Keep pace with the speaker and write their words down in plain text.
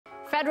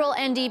Federal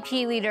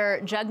NDP leader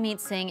Jagmeet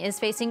Singh is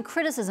facing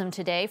criticism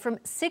today from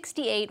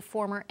 68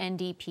 former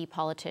NDP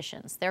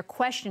politicians. They're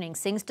questioning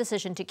Singh's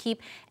decision to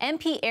keep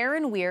MP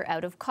Erin Weir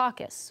out of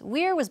caucus.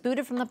 Weir was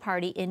booted from the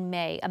party in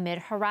May amid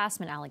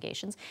harassment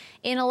allegations.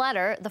 In a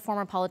letter, the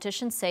former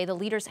politicians say the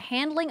leader's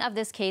handling of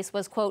this case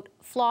was, quote,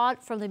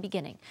 flawed from the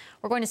beginning.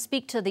 We're going to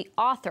speak to the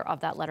author of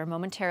that letter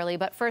momentarily,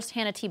 but first,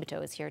 Hannah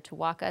Thibodeau is here to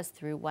walk us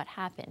through what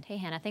happened. Hey,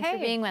 Hannah, thanks for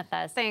being with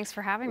us. Thanks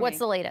for having me. What's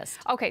the latest?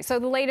 Okay, so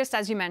the latest,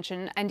 as you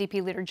mentioned,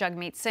 NDP Leader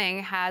Jagmeet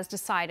Singh has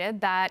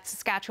decided that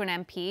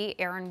Saskatchewan MP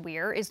Erin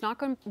Weir is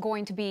not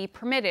going to be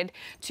permitted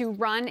to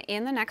run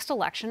in the next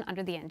election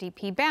under the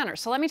NDP banner.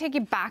 So let me take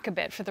you back a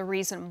bit for the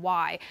reason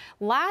why.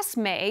 Last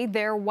May,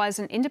 there was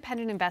an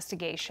independent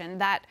investigation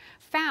that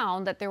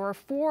found that there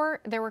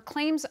were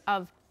claims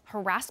of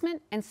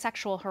harassment and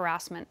sexual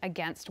harassment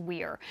against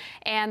Weir,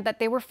 and that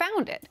they were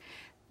founded.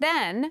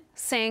 Then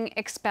Singh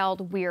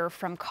expelled Weir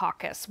from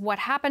caucus. What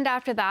happened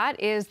after that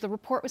is the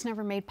report was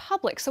never made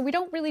public, so we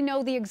don't really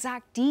know the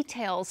exact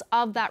details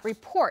of that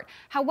report.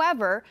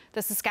 However,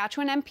 the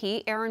Saskatchewan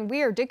MP, Erin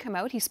Weir, did come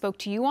out. He spoke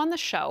to you on the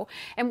show,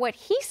 and what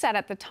he said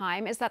at the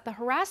time is that the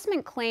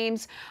harassment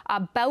claims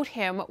about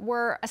him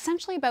were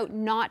essentially about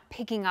not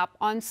picking up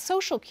on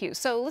social cues.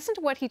 So listen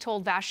to what he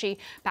told Vashi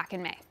back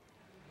in May.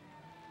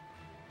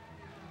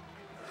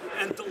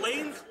 And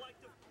delaying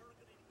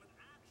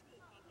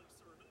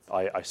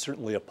I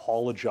certainly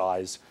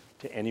apologize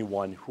to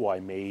anyone who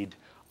I made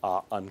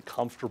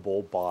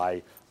uncomfortable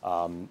by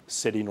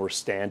sitting or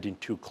standing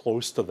too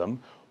close to them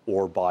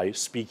or by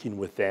speaking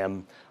with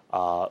them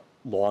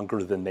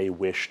longer than they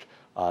wished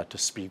to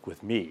speak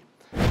with me.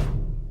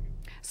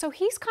 So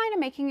he's kind of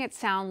making it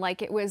sound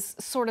like it was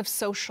sort of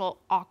social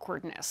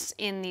awkwardness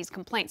in these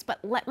complaints. But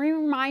let me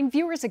remind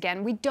viewers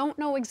again, we don't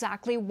know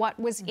exactly what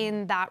was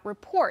in that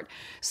report.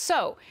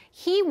 So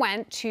he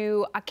went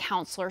to a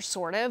counselor,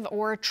 sort of,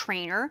 or a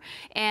trainer,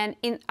 and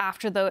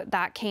after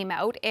that came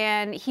out,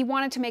 and he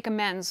wanted to make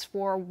amends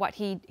for what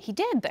he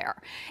did there.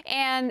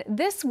 And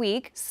this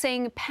week,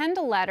 Singh penned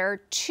a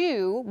letter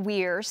to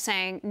Weir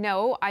saying,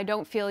 no, I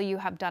don't feel you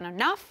have done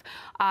enough.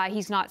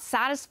 He's not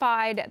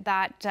satisfied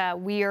that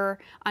Weir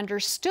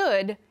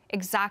understood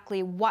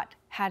exactly what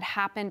had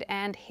happened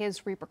and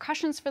his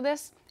repercussions for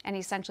this. And he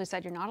essentially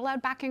said, you're not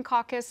allowed back in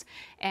caucus,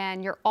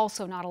 and you're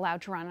also not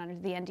allowed to run under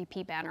the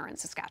NDP banner in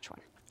Saskatchewan.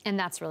 And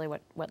that's really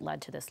what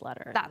led to this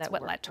letter. That's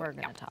what led to it. We're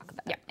going to talk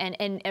about. Yeah.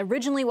 And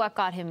originally what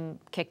got him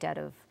kicked out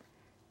of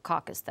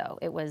caucus, though,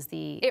 it was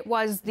the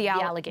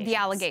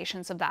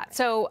allegations of that.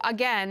 So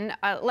again,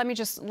 let me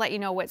just let you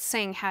know what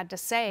Singh had to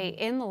say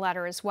in the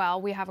letter as well.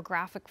 We have a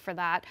graphic for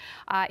that.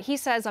 He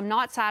says, I'm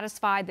not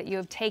satisfied that you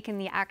have taken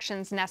the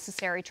actions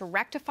necessary to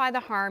rectify the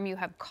harm you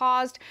have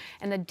caused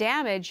and the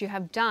damage you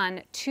have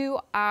done to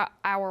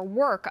our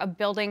work of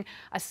building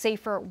a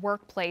safer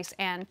workplace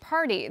and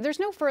party. There's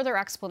no further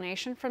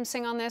explanation from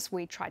Singh on this.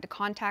 We tried to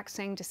contact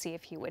Singh to see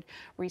if he would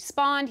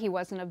respond. He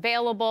wasn't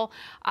available,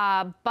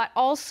 but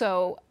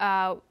also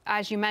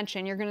as you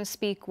mentioned, you're going to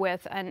speak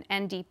with an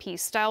NDP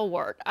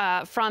stalwart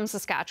from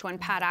Saskatchewan,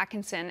 Pat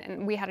Atkinson,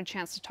 and we had a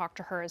chance to talk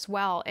to her as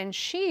well. And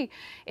she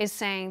is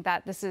saying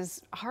that this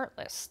is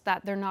heartless,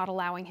 that they're not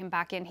allowing him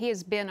back in. He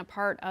has been a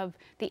part of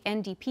the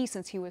NDP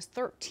since he was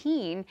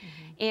 13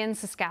 in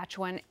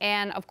Saskatchewan.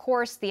 And of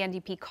course, the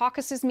NDP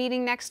caucus is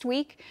meeting next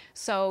week.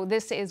 So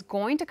this is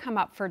going to come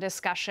up for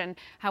discussion.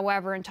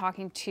 However, in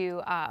talking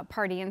to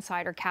party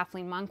insider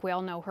Kathleen Monk, we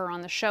all know her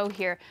on the show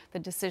here, the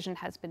decision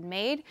has been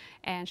made.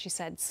 And she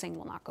said Singh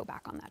will not go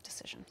back on that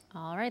decision.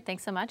 All right.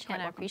 Thanks so much,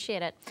 Hannah. I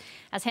appreciate it.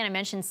 As Hannah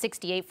mentioned,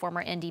 68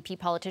 former NDP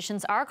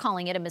politicians are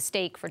calling it a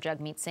mistake for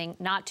Jagmeet Singh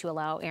not to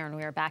allow Erin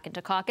Weir back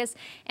into caucus.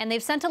 And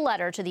they've sent a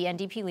letter to the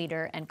NDP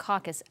leader and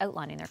caucus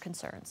outlining their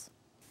concerns.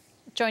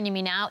 Joining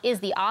me now is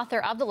the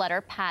author of the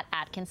letter, Pat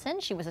Atkinson.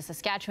 She was a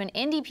Saskatchewan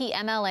NDP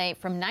MLA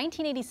from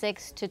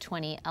 1986 to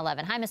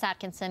 2011. Hi, Ms.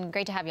 Atkinson.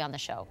 Great to have you on the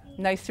show.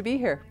 Nice to be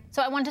here.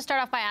 So I wanted to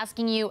start off by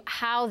asking you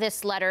how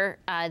this letter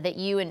that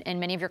you and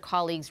many of your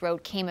colleagues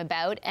wrote came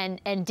about, and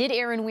did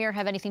Erin Weir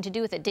have anything to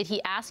do with it? Did he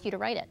ask you to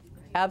write it?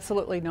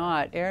 Absolutely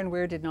not. Erin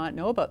Weir did not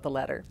know about the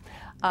letter.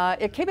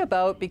 It came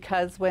about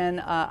because when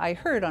I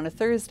heard on a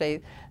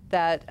Thursday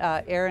that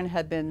Erin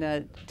had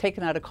been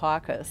taken out of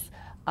caucus,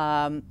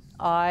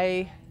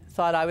 I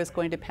thought I was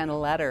going to pen a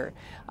letter.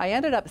 I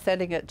ended up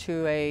sending it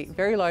to a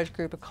very large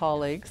group of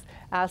colleagues,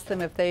 asked them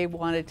if they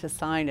wanted to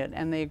sign it,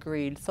 and they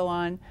agreed. So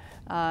on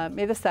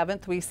May the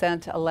 7th, we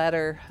sent a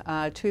letter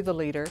to the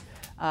leader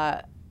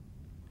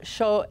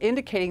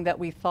indicating that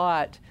we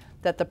thought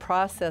that the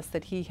process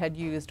that he had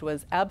used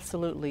was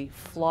absolutely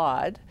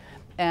flawed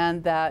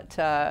and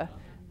that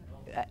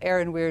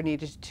Erin Weir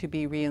needed to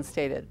be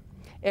reinstated.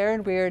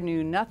 Erin Weir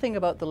knew nothing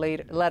about the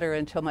letter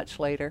until much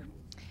later.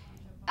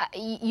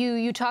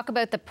 You talk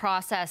about the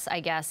process,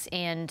 I guess,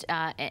 and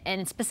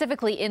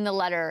specifically in the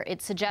letter,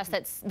 it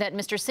suggests that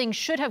Mr. Singh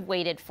should have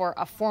waited for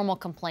a formal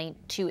complaint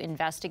to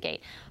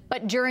investigate.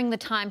 But during the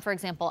time, for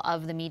example,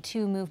 of the Me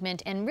Too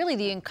movement and really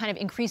the kind of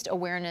increased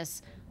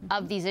awareness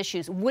of these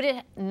issues. Would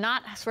it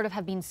not sort of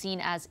have been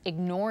seen as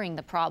ignoring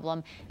the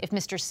problem if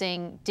Mr.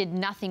 Singh did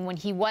nothing when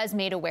he was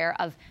made aware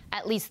of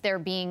at least there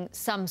being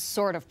some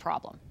sort of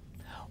problem?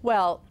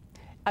 Well,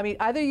 I mean,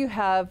 either you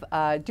have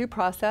due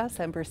process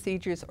and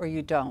procedures or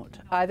you don't.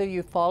 Either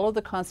you follow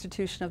the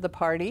constitution of the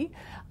party,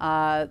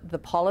 the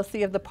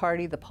policy of the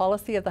party, the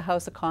policy of the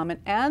House of Commons,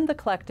 and the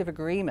collective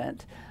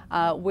agreement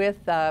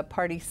with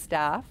party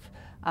staff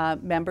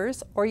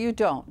members, or you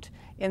don't.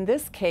 In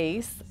this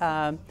case,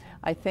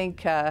 I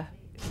think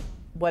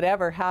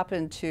whatever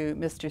happened to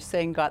Mr.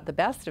 Singh got the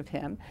best of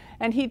him,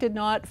 and he did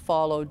not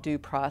follow due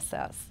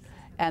process.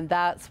 And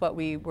that's what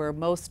we were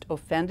most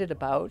offended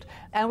about.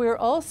 And we were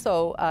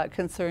also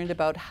concerned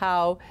about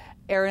how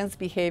Erin's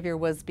behavior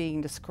was being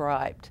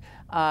described.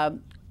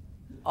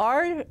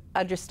 Our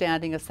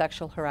understanding of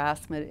sexual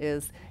harassment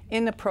is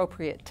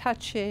inappropriate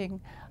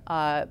touching,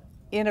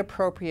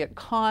 inappropriate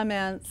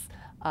comments,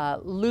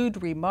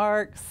 lewd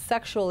remarks,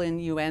 sexual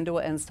innuendo,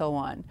 and so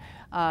on.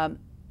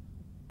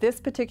 This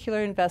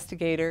particular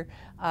investigator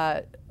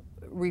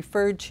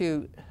referred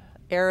to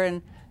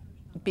Erin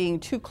being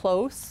too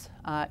close,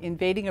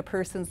 invading a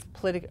person's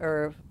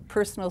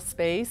personal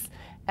space,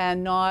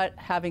 and not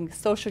having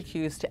social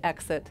cues to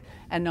exit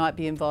and not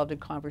be involved in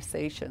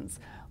conversations.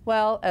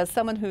 Well, as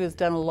someone who has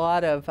done a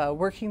lot of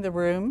working the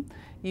room,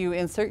 you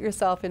insert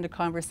yourself into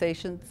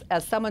conversations.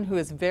 As someone who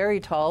is very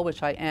tall,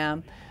 which I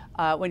am,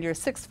 when you're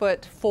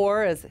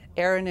 6'4", as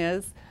Erin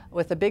is,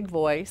 with a big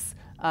voice,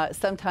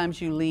 sometimes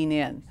you lean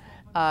in.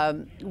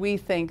 We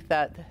think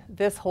that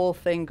this whole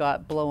thing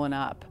got blown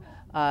up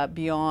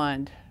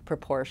beyond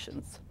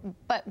proportions.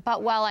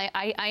 But while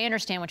I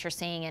understand what you're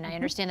saying, and I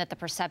understand that the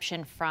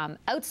perception from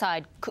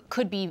outside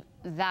could be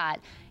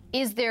that,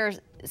 is there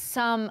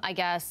some, I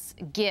guess,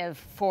 give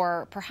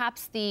for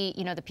perhaps the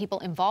people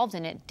involved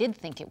in it did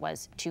think it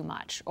was too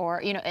much,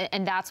 or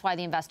and that's why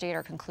the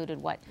investigator concluded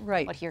what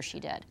he or she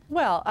did?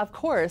 Well, of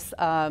course,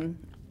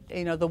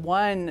 the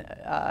one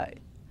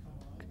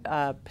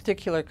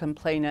particular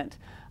complainant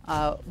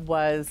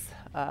was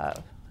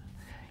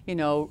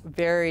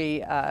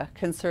very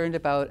concerned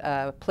about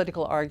a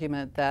political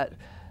argument that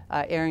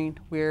Erin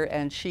Weir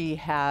and she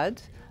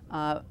had,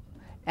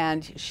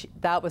 and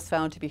that was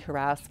found to be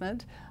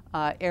harassment.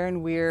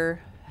 Erin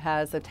Weir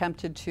has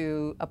attempted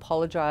to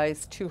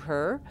apologize to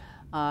her.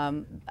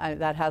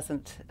 That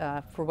hasn't,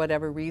 for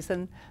whatever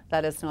reason,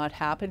 that has not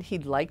happened.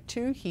 He'd like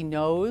to. He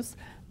knows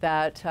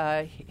that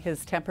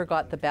his temper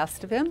got the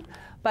best of him.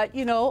 But,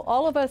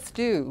 all of us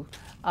do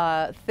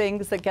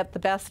things that get the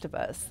best of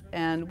us,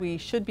 and we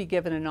should be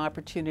given an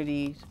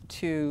opportunity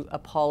to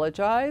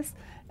apologize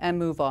and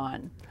move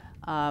on.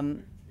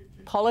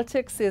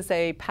 Politics is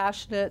a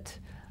passionate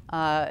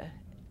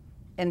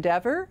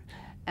endeavor,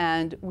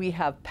 and we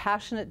have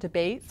passionate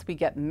debates. We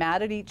get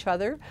mad at each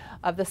other.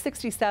 Of the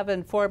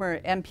 67 former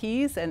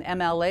MPs and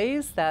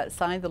MLAs that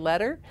signed the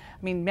letter,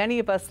 I mean, many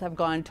of us have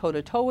gone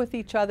toe-to-toe with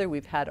each other.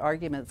 We've had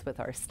arguments with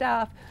our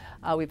staff.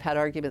 We've had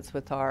arguments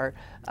with our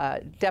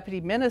deputy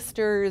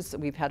ministers.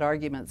 We've had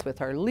arguments with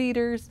our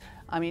leaders.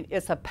 I mean,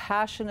 it's a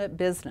passionate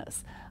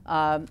business.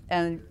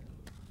 And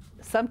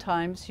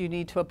sometimes you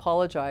need to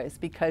apologize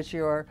because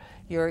your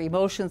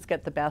emotions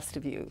get the best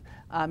of you.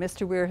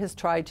 Mr. Weir has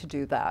tried to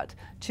do that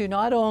to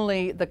not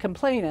only the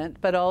complainant,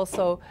 but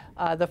also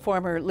the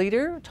former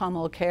leader, Tom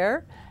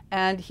Mulcair,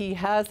 and he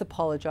has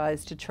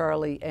apologized to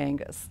Charlie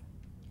Angus.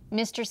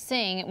 Mr.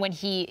 Singh, when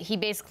he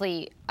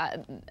basically,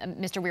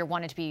 Mr. Weir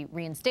wanted to be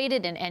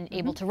reinstated and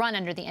able to run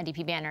under the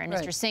NDP banner, and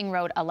Mr. Singh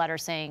wrote a letter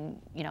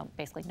saying,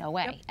 basically no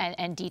way,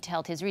 and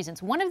detailed his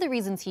reasons. One of the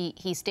reasons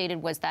he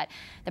stated was that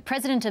the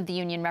president of the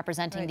union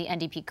representing the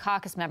NDP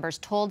caucus members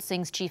told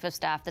Singh's chief of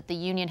staff that the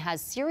union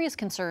has serious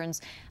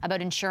concerns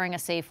about ensuring a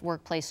safe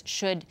workplace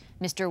should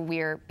Mr.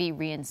 Weir be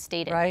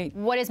reinstated. Right.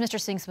 What is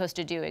Mr. Singh supposed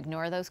to do,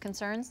 ignore those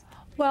concerns?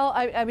 Well,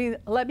 I mean,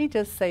 let me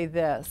just say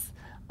this.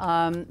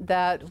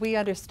 That we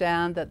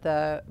understand that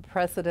the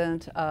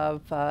president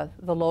of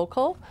the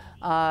local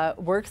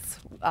works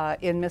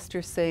in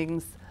Mr.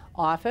 Singh's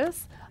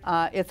office.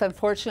 It's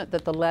unfortunate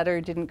that the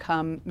letter didn't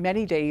come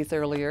many days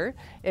earlier.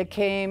 It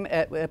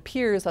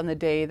appears on the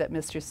day that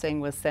Mr. Singh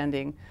was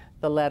sending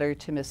the letter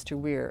to Mr.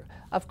 Weir.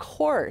 Of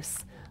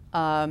course,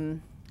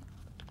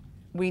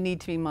 we need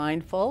to be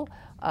mindful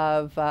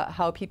of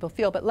how people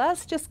feel, but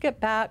let's just get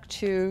back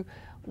to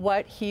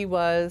what he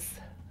was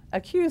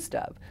accused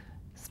of.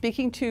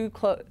 Being too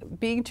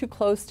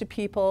close to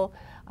people,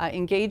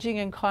 engaging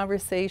in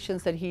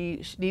conversations that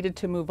he needed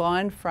to move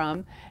on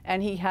from,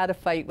 and he had a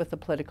fight with a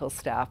political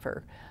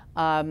staffer.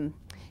 I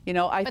think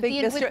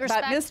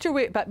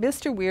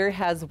Mr. Weir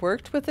has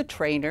worked with a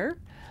trainer.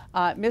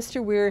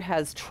 Mr. Weir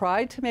has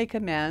tried to make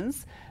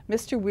amends.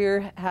 Mr.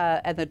 Weir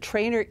and the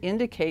trainer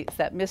indicates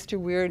that Mr.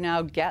 Weir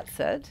now gets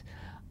it,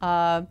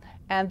 and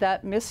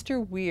that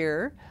Mr.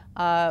 Weir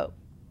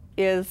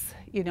is,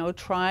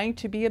 trying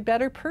to be a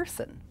better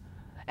person.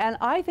 And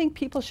I think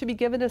people should be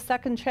given a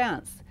second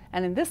chance.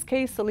 And in this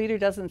case, the leader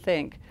doesn't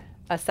think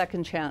a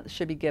second chance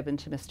should be given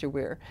to Mr.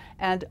 Weir.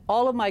 And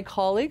all of my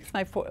colleagues,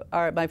 my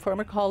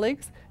former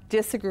colleagues,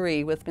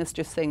 disagree with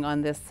Mr. Singh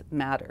on this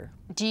matter.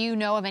 Do you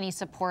know of any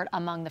support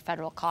among the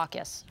federal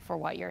caucus for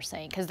what you're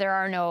saying? Because there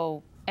are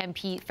no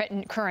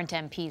current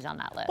MPs on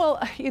that list. Well,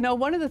 you know,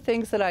 one of the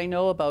things that I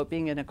know about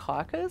being in a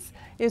caucus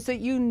is that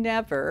you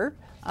never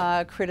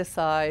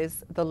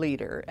criticize the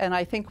leader. And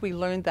I think we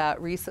learned that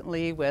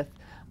recently with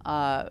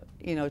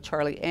you know,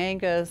 Charlie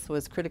Angus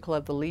was critical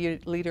of the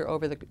leader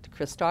over the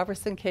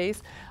Christopherson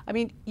case. I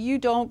mean, you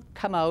don't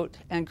come out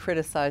and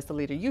criticize the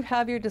leader. You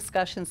have your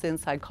discussions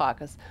inside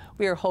caucus.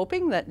 We are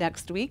hoping that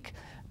next week,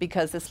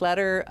 because this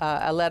letter,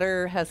 a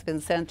letter has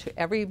been sent to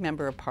every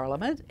member of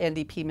Parliament,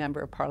 NDP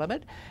member of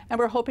Parliament, and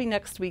we're hoping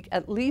next week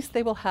at least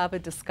they will have a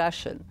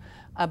discussion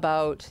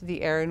about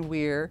the Erin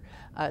Weir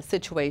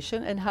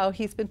situation and how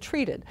he's been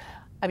treated.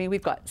 I mean,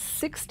 we've got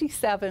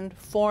 67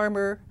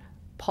 former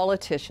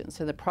politicians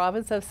in the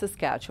province of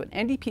Saskatchewan,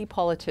 NDP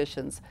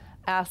politicians,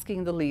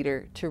 asking the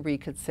leader to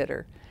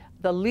reconsider.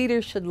 The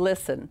leader should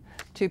listen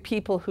to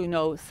people who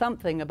know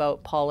something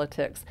about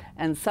politics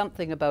and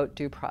something about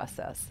due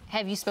process.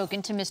 Have you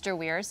spoken to Mr.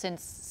 Weir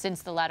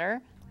since the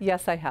letter?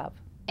 Yes, I have.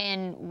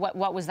 And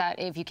what was that,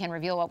 if you can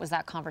reveal, what was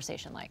that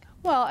conversation like?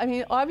 Well, I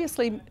mean,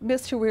 obviously,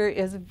 Mr. Weir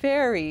is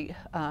very,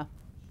 I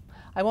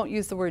won't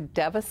use the word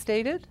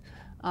devastated,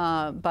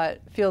 but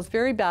feels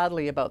very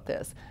badly about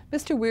this.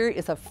 Mr. Weir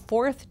is a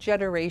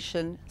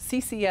fourth-generation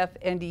CCF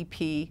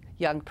NDP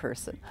young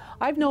person.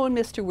 I've known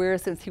Mr. Weir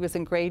since he was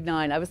in grade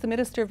 9. I was the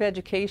Minister of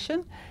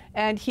Education,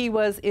 and he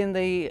was in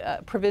the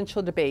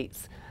provincial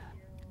debates.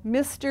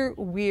 Mr.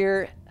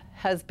 Weir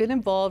has been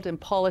involved in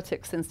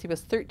politics since he was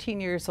 13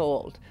 years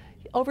old,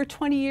 over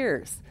 20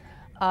 years.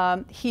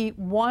 He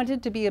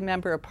wanted to be a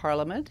member of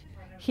Parliament.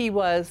 He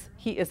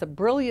is a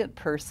brilliant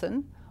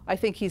person. I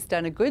think he's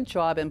done a good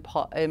job in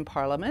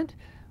Parliament.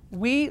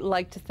 We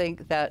like to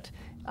think that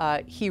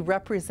he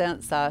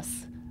represents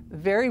us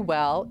very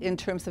well in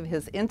terms of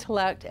his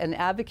intellect and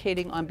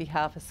advocating on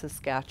behalf of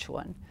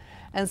Saskatchewan.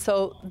 And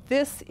so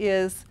this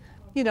is,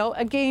 you know,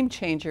 a game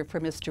changer for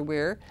Mr.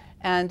 Weir,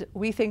 and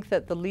we think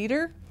that the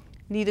leader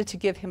needed to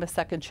give him a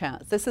second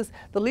chance.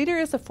 The leader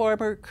is a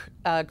former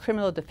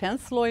criminal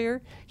defense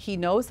lawyer. He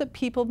knows that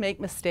people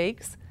make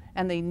mistakes,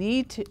 and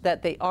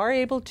they are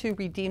able to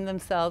redeem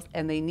themselves,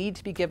 and they need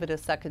to be given a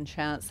second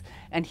chance.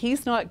 And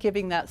he's not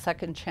giving that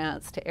second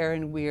chance to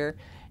Erin Weir,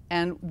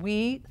 and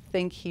we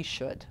think he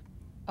should.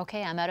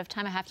 Okay, I'm out of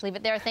time. I have to leave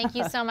it there. Thank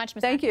you so much,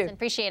 Ms. Thank you.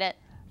 Appreciate it.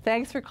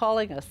 Thanks for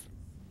calling us.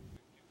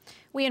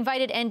 We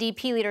invited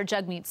NDP leader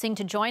Jagmeet Singh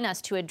to join us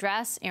to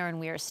address Erin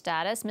Weir's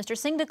status. Mr.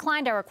 Singh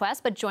declined our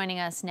request, but joining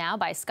us now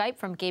by Skype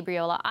from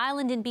Gabriola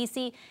Island in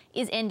BC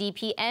is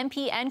NDP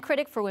MP and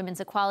critic for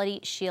women's equality,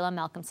 Sheila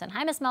Malcolmson.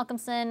 Hi, Ms.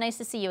 Malcolmson. Nice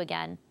to see you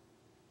again.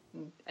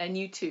 And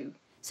you too.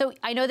 So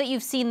I know that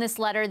you've seen this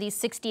letter. These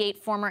 68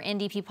 former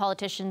NDP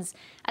politicians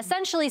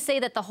essentially say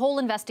that the whole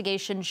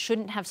investigation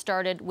shouldn't have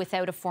started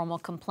without a formal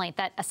complaint,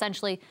 that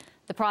essentially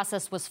the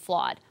process was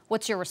flawed.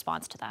 What's your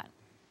response to that?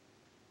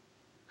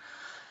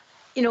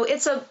 You know,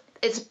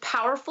 it's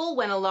powerful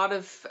when a lot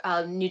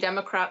of New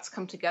Democrats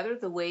come together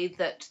the way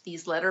that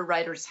these letter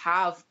writers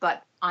have,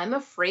 but I'm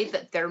afraid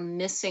that they're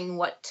missing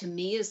what to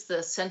me is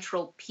the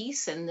central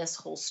piece in this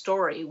whole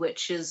story,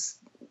 which is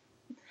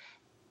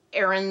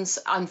Erin's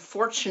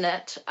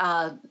unfortunate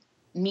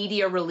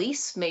media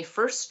release May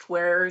 1st,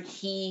 where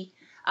he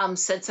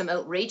said some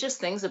outrageous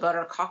things about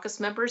our caucus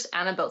members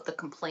and about the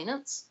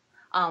complainants.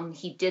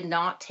 He did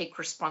not take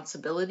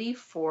responsibility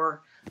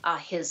for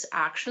his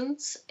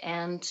actions,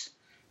 and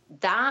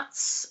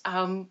that's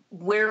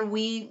where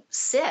we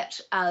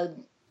sit.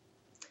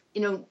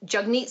 You know,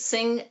 Jagmeet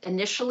Singh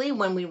initially,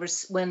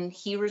 when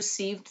he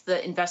received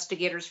the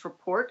investigators'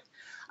 report,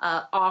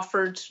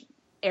 offered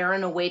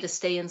Erin a way to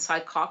stay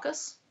inside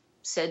caucus.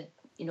 Said,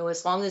 you know,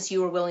 as long as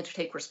you are willing to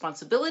take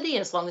responsibility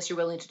and as long as you're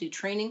willing to do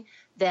training,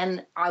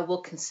 then I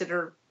will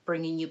consider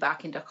bringing you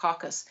back into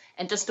caucus.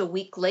 And just a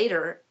week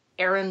later,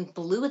 Erin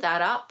blew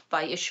that up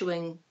by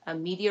issuing a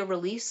media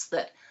release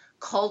that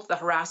called the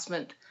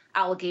harassment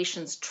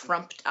allegations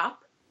trumped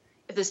up.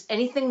 If there's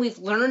anything we've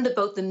learned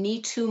about the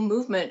Me Too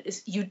movement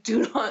is you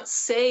do not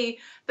say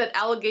that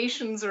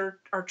allegations are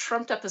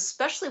trumped up,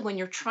 especially when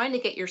you're trying to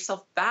get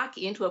yourself back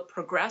into a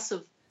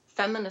progressive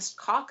feminist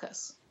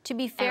caucus. To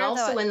be fair, and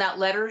also in that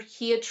letter,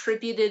 he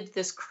attributed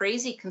this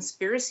crazy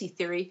conspiracy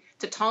theory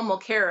to Tom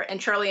Mulcair and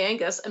Charlie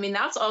Angus. I mean,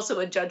 that's also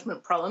a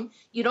judgment problem.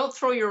 You don't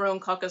throw your own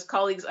caucus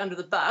colleagues under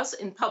the bus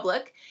in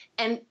public.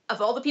 And of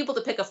all the people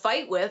to pick a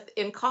fight with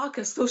in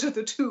caucus, those are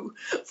the two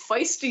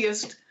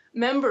feistiest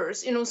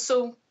members. You know,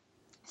 so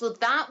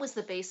that was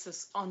the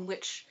basis on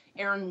which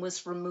Erin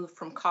was removed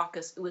from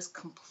caucus. It was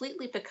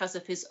completely because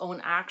of his own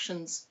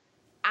actions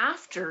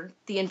after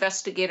the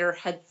investigator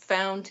had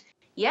found,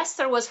 yes,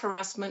 there was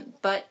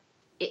harassment, but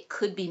it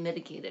could be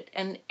mitigated.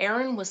 And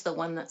Erin was the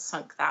one that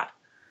sunk that.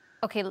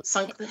 Okay.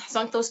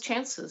 Sunk those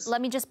chances.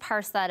 Let me just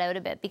parse that out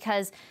a bit,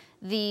 because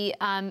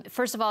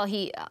First of all,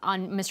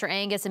 on Mr.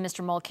 Angus and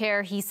Mr.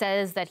 Mulcair, he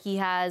says that he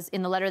has,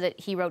 in the letter that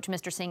he wrote to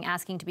Mr. Singh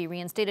asking to be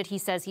reinstated, he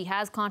says he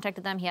has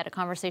contacted them. He had a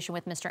conversation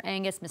with Mr.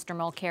 Angus. Mr.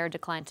 Mulcair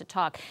declined to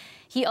talk.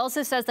 He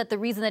also says that the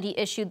reason that he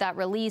issued that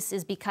release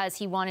is because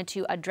he wanted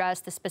to address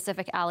the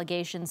specific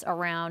allegations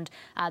around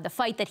the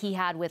fight that he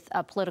had with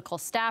a political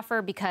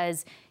staffer,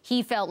 because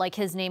he felt like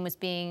his name was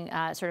being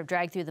sort of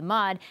dragged through the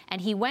mud. And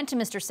he went to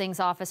Mr.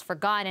 Singh's office for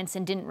guidance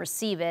and didn't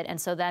receive it.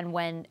 And so then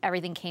when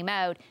everything came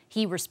out,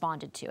 he responded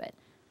to it.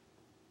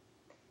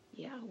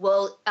 Yeah,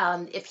 well,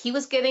 if he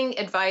was getting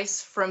advice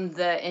from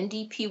the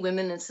NDP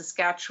women in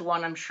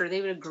Saskatchewan, I'm sure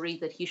they would agree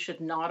that he should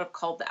not have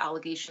called the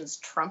allegations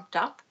trumped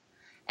up,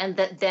 and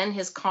that then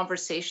his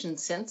conversation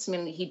since, I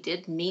mean, he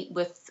did meet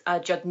with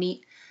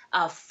Jagmeet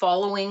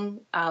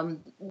following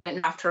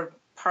after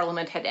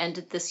Parliament had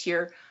ended this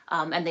year,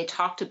 and they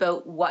talked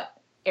about what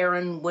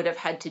Erin would have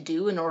had to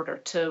do in order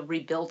to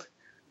rebuild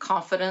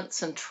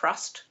confidence and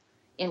trust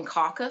in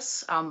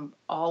caucus,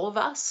 all of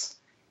us.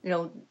 You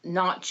know,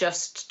 not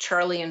just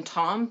Charlie and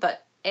Tom,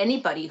 but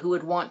anybody who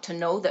would want to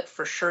know that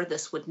for sure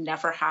this would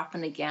never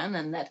happen again,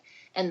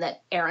 and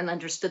that Erin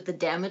understood the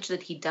damage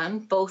that he'd done,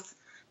 both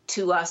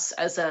to us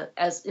as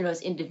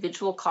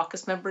individual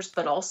caucus members,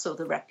 but also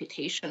the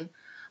reputation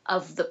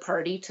of the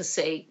party.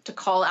 To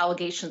call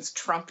allegations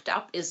trumped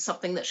up is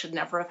something that should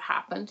never have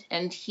happened,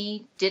 and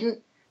he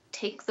didn't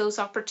take those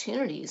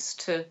opportunities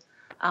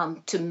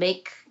to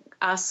make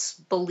us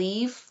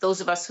believe,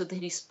 those of us that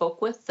he spoke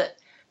with, that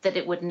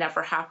it would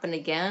never happen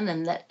again,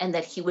 and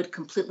that he would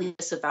completely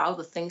disavow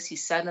the things he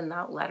said in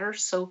that letter.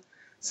 So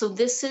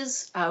this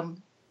is, I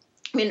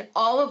mean,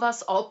 all of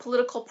us, all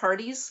political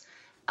parties,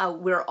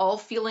 we're all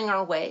feeling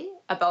our way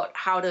about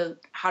how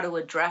to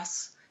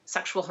address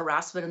sexual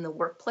harassment in the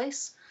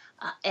workplace,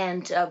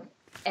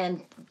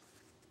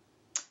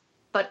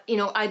 But, you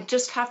know, I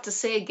just have to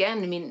say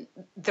again, I mean,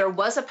 there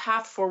was a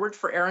path forward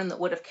for Erin that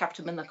would have kept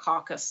him in the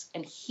caucus,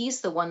 and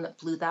he's the one that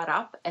blew that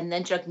up. And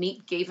then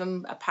Jagmeet gave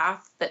him a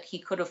path that he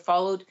could have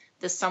followed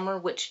this summer,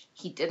 which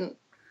he didn't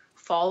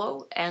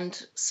follow.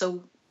 And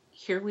so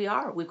here we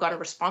are. We've got a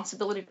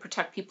responsibility to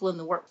protect people in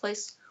the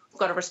workplace. We've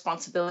got a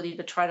responsibility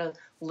to try to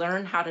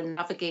learn how to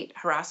navigate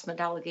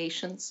harassment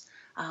allegations.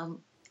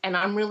 And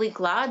I'm really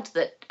glad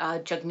that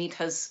Jagmeet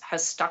has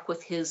stuck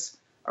with his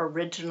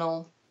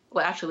original,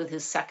 well, actually with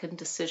his second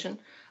decision,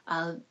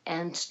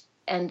 and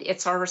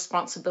it's our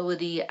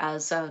responsibility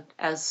as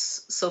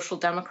social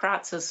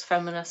democrats, as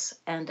feminists,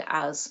 and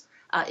as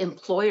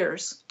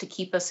employers to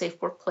keep a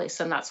safe workplace,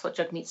 and that's what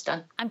Jagmeet's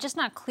done. I'm just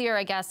not clear,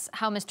 I guess,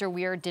 how Mr.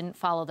 Weir didn't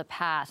follow the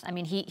path. I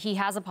mean, he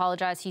has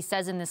apologized. He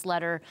says in this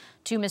letter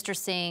to Mr.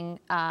 Singh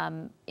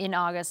in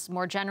August,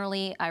 more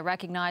generally, I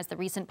recognize the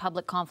recent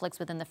public conflicts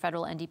within the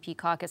federal NDP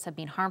caucus have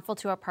been harmful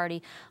to our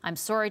party. I'm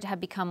sorry to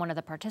have become one of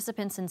the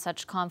participants in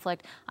such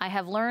conflict. I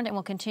have learned and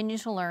will continue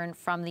to learn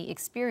from the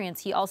experience.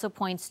 He also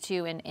points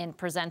to and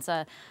presents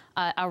a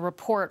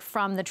report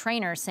from the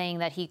trainer saying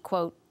that he,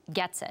 quote,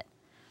 gets it.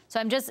 So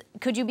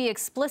could you be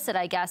explicit,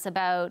 I guess,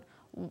 about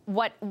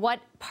what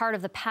part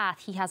of the path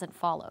he hasn't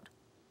followed?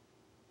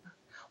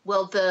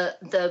 Well,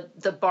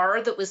 the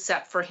bar that was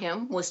set for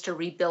him was to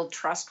rebuild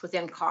trust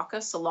within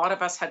caucus. A lot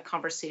of us had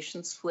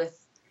conversations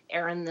with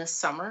Erin this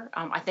summer.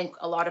 I think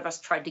a lot of us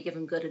tried to give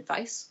him good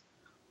advice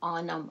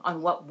on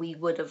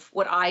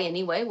what I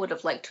anyway would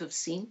have liked to have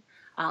seen.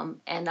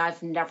 And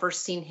I've never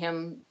seen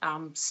him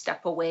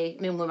step away.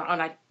 I mean, when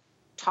I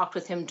talked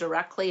with him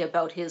directly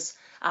about his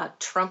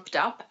trumped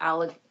up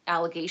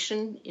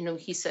allegation, you know,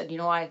 he said, you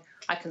know, I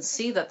can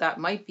see that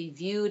might be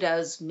viewed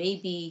as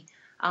maybe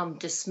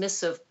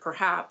dismissive,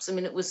 perhaps. I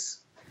mean, it was,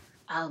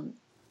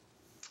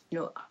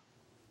 you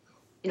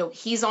know,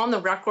 he's on the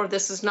record.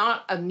 This is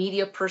not a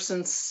media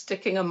person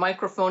sticking a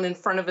microphone in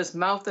front of his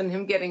mouth and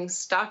him getting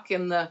stuck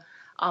in the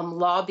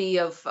lobby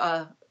of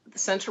the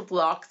Centre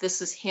Block.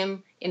 This is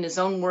him, in his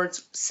own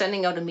words,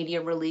 sending out a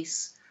media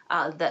release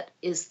that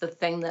is the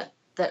thing that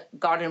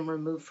got him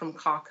removed from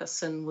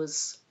caucus, and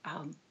was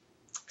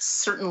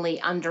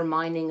certainly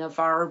undermining of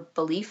our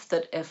belief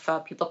that if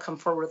people come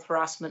forward with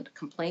harassment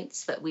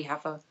complaints, that we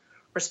have a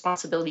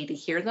responsibility to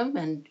hear them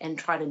and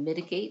try to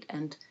mitigate.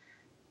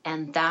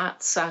 And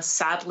that's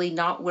sadly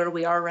not where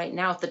we are right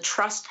now. The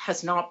trust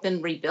has not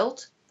been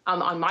rebuilt,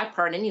 on my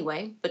part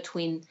anyway,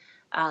 between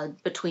me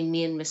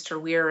and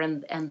Mr. Weir,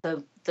 and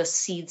the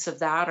seeds of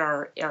that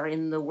are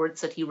in the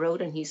words that he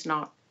wrote, and he has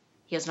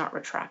not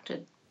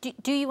retracted.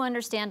 Do you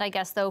understand, I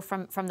guess, though,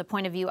 from the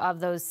point of view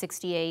of those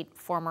 68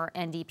 former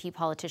NDP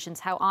politicians,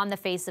 how on the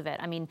face of it,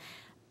 I mean,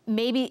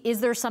 maybe is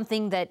there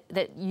something that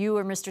you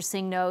or Mr.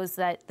 Singh knows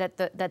that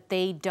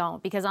they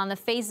don't? Because on the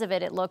face of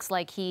it, it looks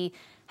like he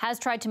has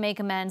tried to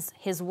make amends.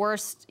 His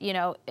worst, you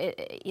know,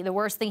 the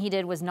worst thing he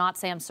did was not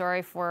say I'm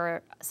sorry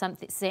for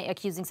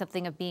accusing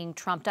something of being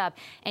trumped up,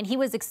 and he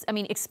was,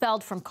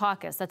 expelled from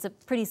caucus. That's a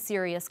pretty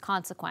serious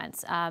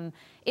consequence.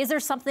 Is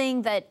there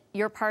something that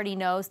your party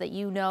knows, that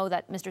you know,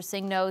 that Mr.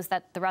 Singh knows,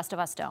 that the rest of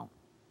us don't?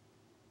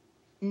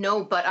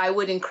 No, but I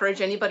would encourage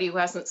anybody who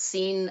hasn't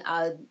seen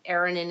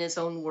Erin in his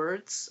own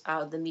words,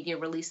 the media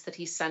release that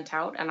he sent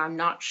out, and I'm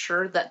not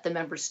sure that the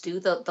members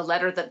do. The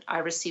letter that I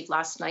received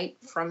last night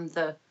from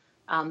the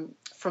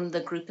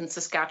group in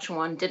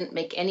Saskatchewan didn't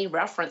make any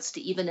reference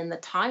to, even in the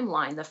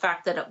timeline, the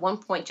fact that at one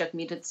point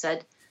Jagmeet had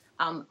said,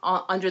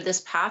 under this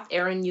path,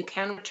 Erin, you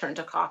can return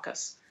to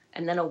caucus.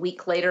 And then a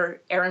week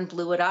later, Erin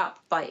blew it up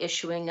by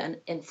issuing an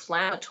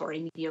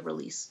inflammatory media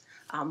release.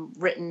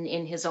 Written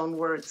in his own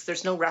words.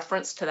 There's no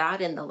reference to that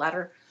in the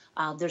letter.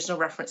 There's no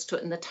reference to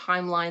it in the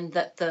timeline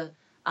that the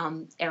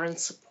Erin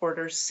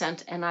supporters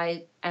sent, and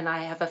I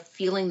have a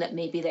feeling that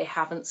maybe they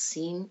haven't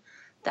seen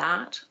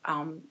that.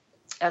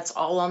 That's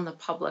all on the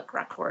public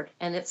record,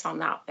 and it's on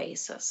that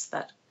basis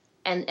that,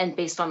 and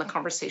based on the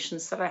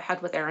conversations that I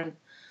had with Erin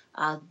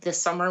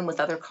this summer and with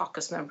other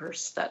caucus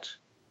members, that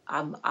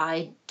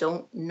I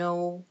don't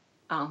know.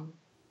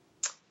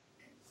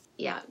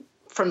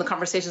 From the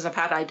conversations I've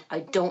had,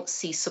 I don't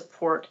see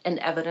support and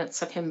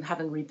evidence of him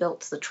having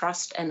rebuilt the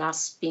trust and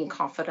us being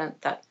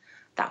confident that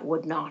that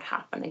would not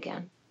happen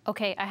again.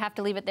 Okay, I have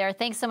to leave it there.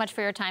 Thanks so much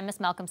for your time, Ms.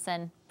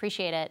 Malcolmson.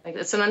 Appreciate it.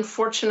 It's an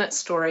unfortunate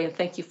story, and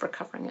thank you for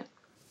covering it.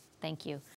 Thank you.